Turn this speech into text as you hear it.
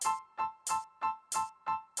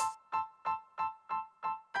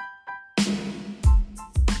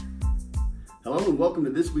Hello and welcome to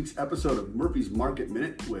this week's episode of Murphy's Market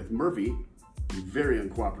Minute with Murphy, the very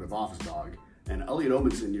uncooperative office dog, and Elliot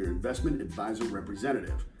Omenson, your investment advisor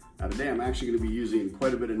representative. Now today I'm actually going to be using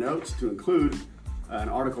quite a bit of notes to include an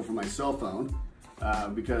article from my cell phone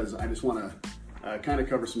because I just want to kind of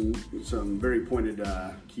cover some very pointed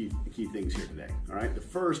key things here today. All right, the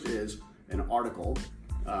first is an article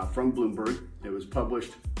from Bloomberg. It was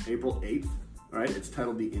published April 8th. All right, it's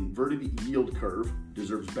titled "The Inverted Yield Curve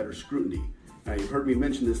Deserves Better Scrutiny." Now, you've heard me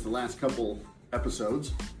mention this the last couple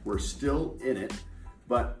episodes. We're still in it,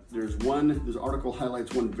 but this article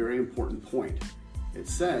highlights one very important point. It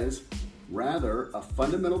says, rather, a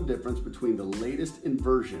fundamental difference between the latest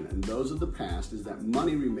inversion and those of the past is that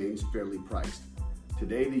money remains fairly priced.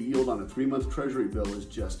 Today, the yield on a 3-month Treasury bill is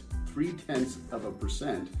just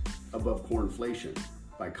 0.3% above core inflation.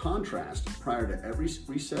 By contrast, prior to every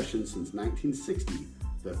recession since 1960,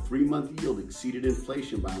 the 3-month yield exceeded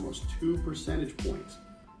inflation by almost 2 percentage points.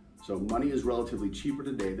 So money is relatively cheaper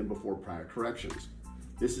today than before prior corrections.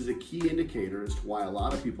 This is a key indicator as to why a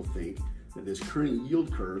lot of people think that this current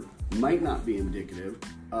yield curve might not be indicative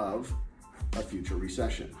of a future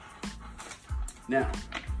recession. Now,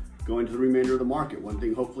 going to the remainder of the market, one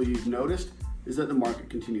thing hopefully you've noticed is that the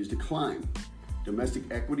market continues to climb. Domestic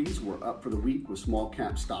equities were up for the week with small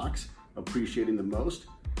cap stocks appreciating the most.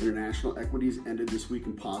 International equities ended this week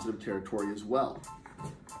in positive territory as well.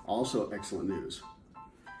 Also excellent news.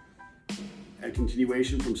 A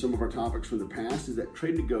continuation from some of our topics from the past is that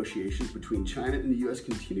trade negotiations between China and the U.S.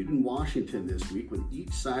 continued in Washington this week, with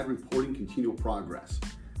each side reporting continual progress.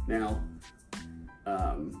 Now,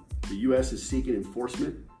 the U.S. is seeking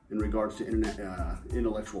enforcement in regards to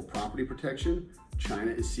intellectual property protection. China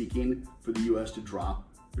is seeking for the U.S. to drop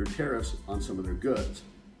their tariffs on some of their goods.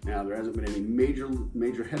 Now, there hasn't been any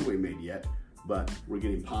major headway made yet, but we're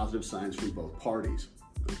getting positive signs from both parties,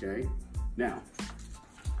 okay? Now,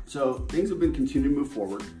 so things have been continuing to move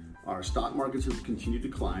forward. Our stock markets have continued to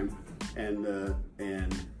climb, and the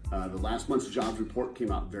last month's jobs report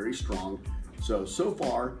came out very strong. So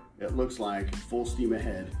far, it looks like full steam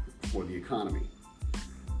ahead for the economy.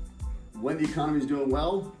 When the economy is doing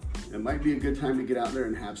well, it might be a good time to get out there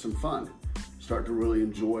and have some fun. Start to really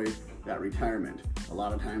enjoy that retirement. A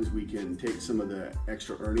lot of times we can take some of the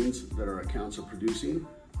extra earnings that our accounts are producing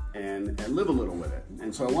and live a little with it.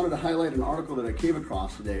 And so I wanted to highlight an article that I came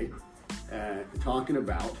across today talking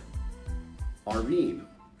about RVing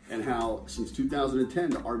and how since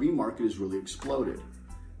 2010 the RV market has really exploded.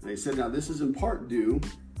 And they said now this is in part due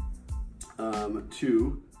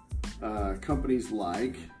to companies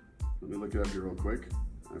like, let me look it up here real quick.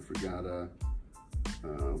 I forgot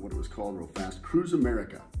what it was called real fast. Cruise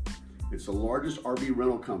America. It's the largest RV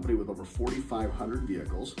rental company with over 4,500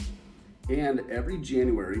 vehicles. And every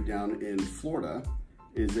January down in Florida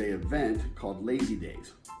is an event called Lazy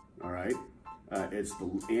Days. All right. It's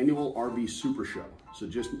the annual RV Super Show. So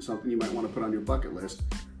just something you might want to put on your bucket list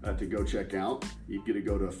to go check out. You get to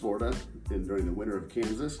go to Florida during the winter of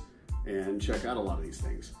Kansas and check out a lot of these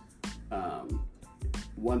things.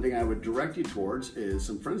 One thing I would direct you towards is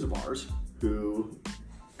some friends of ours who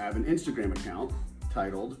have an Instagram account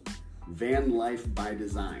titled Van Life by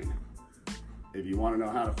Design. If you want to know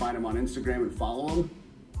how to find them on Instagram and follow them,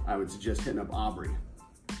 I would suggest hitting up Aubrey.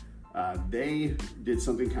 They did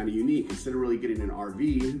something kind of unique. Instead of really getting an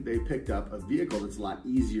RV, they picked up a vehicle that's a lot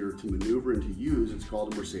easier to maneuver and to use. It's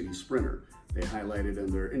called a Mercedes Sprinter. They highlight it on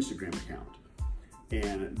their Instagram account.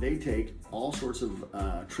 And they take all sorts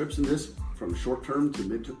of trips in this, from short-term to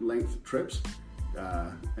mid-length trips,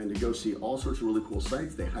 and to go see all sorts of really cool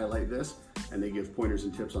sites. They highlight this, and they give pointers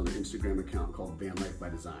and tips on their Instagram account called Van Life by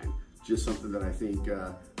Design. Just something that I think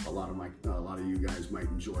a lot of you guys might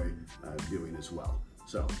enjoy doing as well.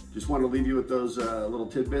 So just want to leave you with those little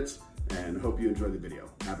tidbits, and hope you enjoy the video.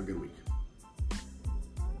 Have a good week.